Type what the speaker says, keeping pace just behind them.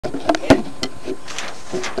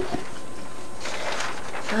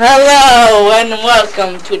Hello and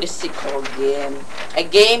welcome to the Sick Hog Game, a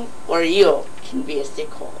game where you can be a sick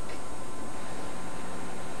hog.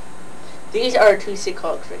 These are two sick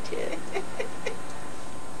hogs right here.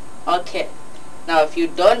 Okay, now if you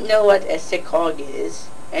don't know what a sick hog is,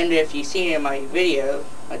 and if you've seen in my video,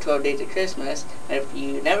 my 12 Days of Christmas, and if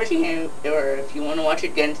you've never seen it, or if you want to watch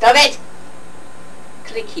it again, stop it!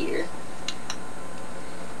 Click here.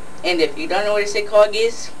 And if you don't know what a sick hog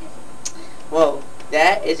is, well,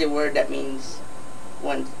 that is a word that means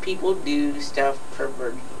when people do stuff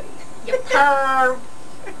pervertedly. You perv!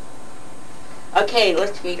 Okay,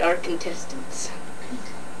 let's meet our contestants.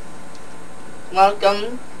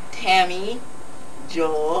 Welcome, Tammy,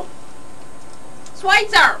 Joel,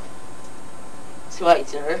 Switzer!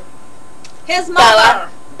 Switzer, His mother!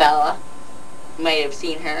 Bella. You may have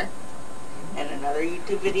seen her in another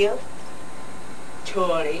YouTube video.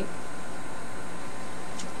 Tori,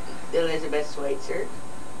 Elizabeth Switzer,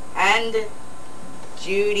 and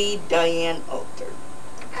Judy Alter.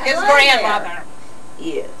 His grandmother.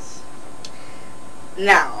 Yes.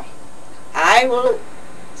 Now, I will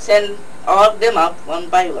send all of them up one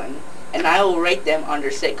by one, and I will rate them on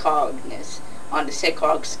their sick hogness, on the sick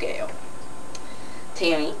hog scale.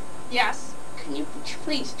 Tammy? Yes. Would you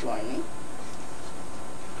please join me?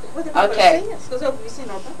 Okay. Because over we've seen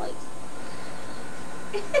our bellies.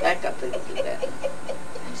 Back up a little bit then.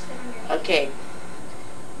 Okay.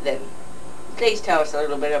 Then, please tell us a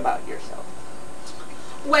little bit about yourself.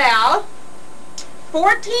 Well,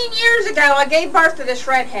 14 years ago I gave birth to this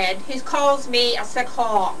redhead who calls me a sick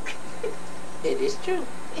hog. It is true.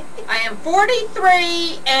 I am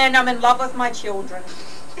 43 and I'm in love with my children.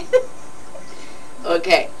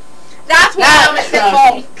 Okay. That's why I'm a sick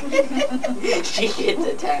hog. She gets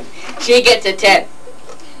a 10. She gets a 10.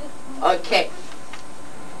 Okay.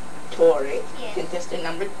 Tori, yes. Contestant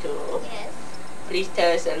number 2. Yes. Please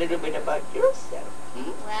tell us a little bit about yourself.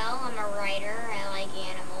 Well, I'm a writer. I like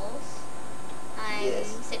animals. I'm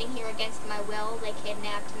sitting here against my will. They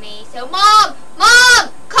kidnapped me. So, Mom!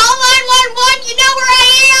 Call 911! You know where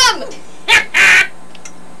I am!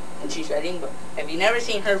 And she's writing, but have you never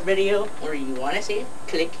seen her video where you want to see it?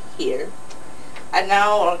 Click here. And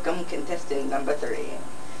now, welcome contestant number 3.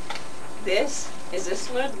 This is this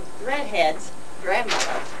redhead's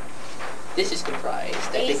grandmother. This is the prize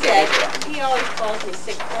that He they said get. he always calls me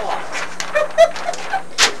sick hog.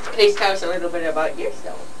 Please tell us a little bit about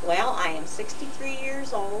yourself. Well, I am 63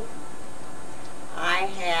 years old. I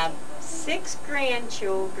have 6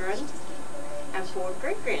 grandchildren and 4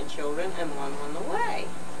 great-grandchildren and 1 on the way.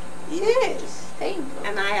 Yes, thank you.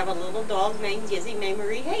 And I have a little dog named Gizzy named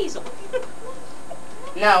Marie Hazel.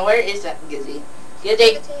 Now, where is that Gizzy? Gizzy,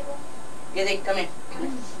 The table. Gizzy, come here. Come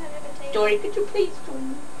here. Under the table. Tori, could you please join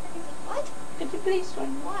me? What? Could you please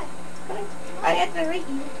join me? What? Come here. I had to rate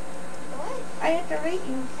you. What? I had to rate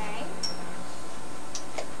you. Okay.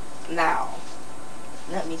 Now,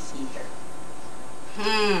 let me see here.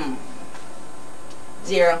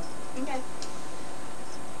 0. Okay.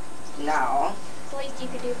 Now, It's the least you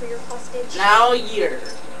could do for your hostage. now your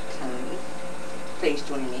turn. Please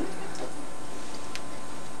join me.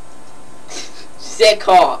 Sick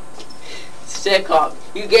hog. Sick hog.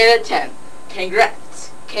 You get a 10.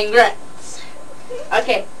 Congrats. Congrats.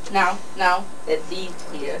 Okay, now, let's see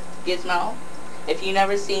here. Gizmo, if you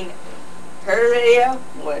never seen her video,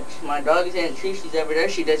 which my dog is in a tree, she's over there,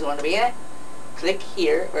 she doesn't want to be in it, click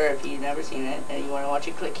here, or if you've never seen it and you want to watch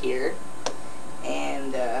it, click here.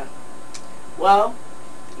 And, well,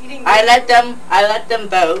 I let them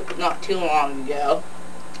vote not too long ago.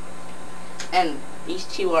 And these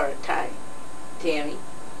two are tied. Tammy,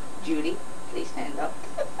 Judy, please stand up.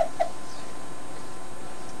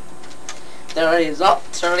 The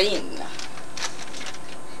results are in.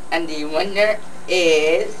 And the winner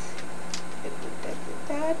is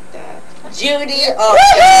Judy Alter.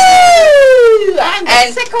 I'm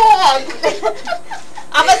a sick hog!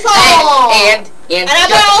 I'm a song! And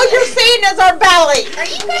about all you're seeing is our belly! Are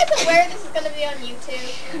you guys aware this is going to be on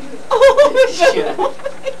YouTube?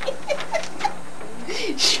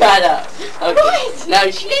 Shut up. Okay. What? Now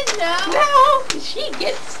You she didn't know? No, she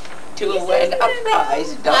gets to win a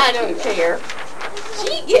prize. I don't care.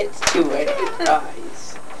 She gets to win a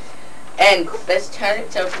prize. And let's turn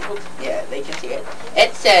it so people, yeah, they can see it.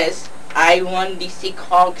 It says, I won the Sick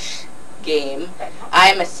Hog game.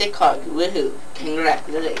 I'm a sick hog. Woohoo.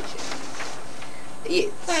 Congratulations.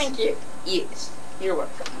 Yes. Thank you. Yes. You're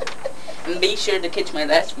welcome. And be sure to catch my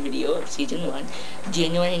last video of Season 1,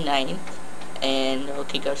 January 9th. And we'll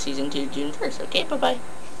kick off Season 2 June 1st. Okay, bye-bye.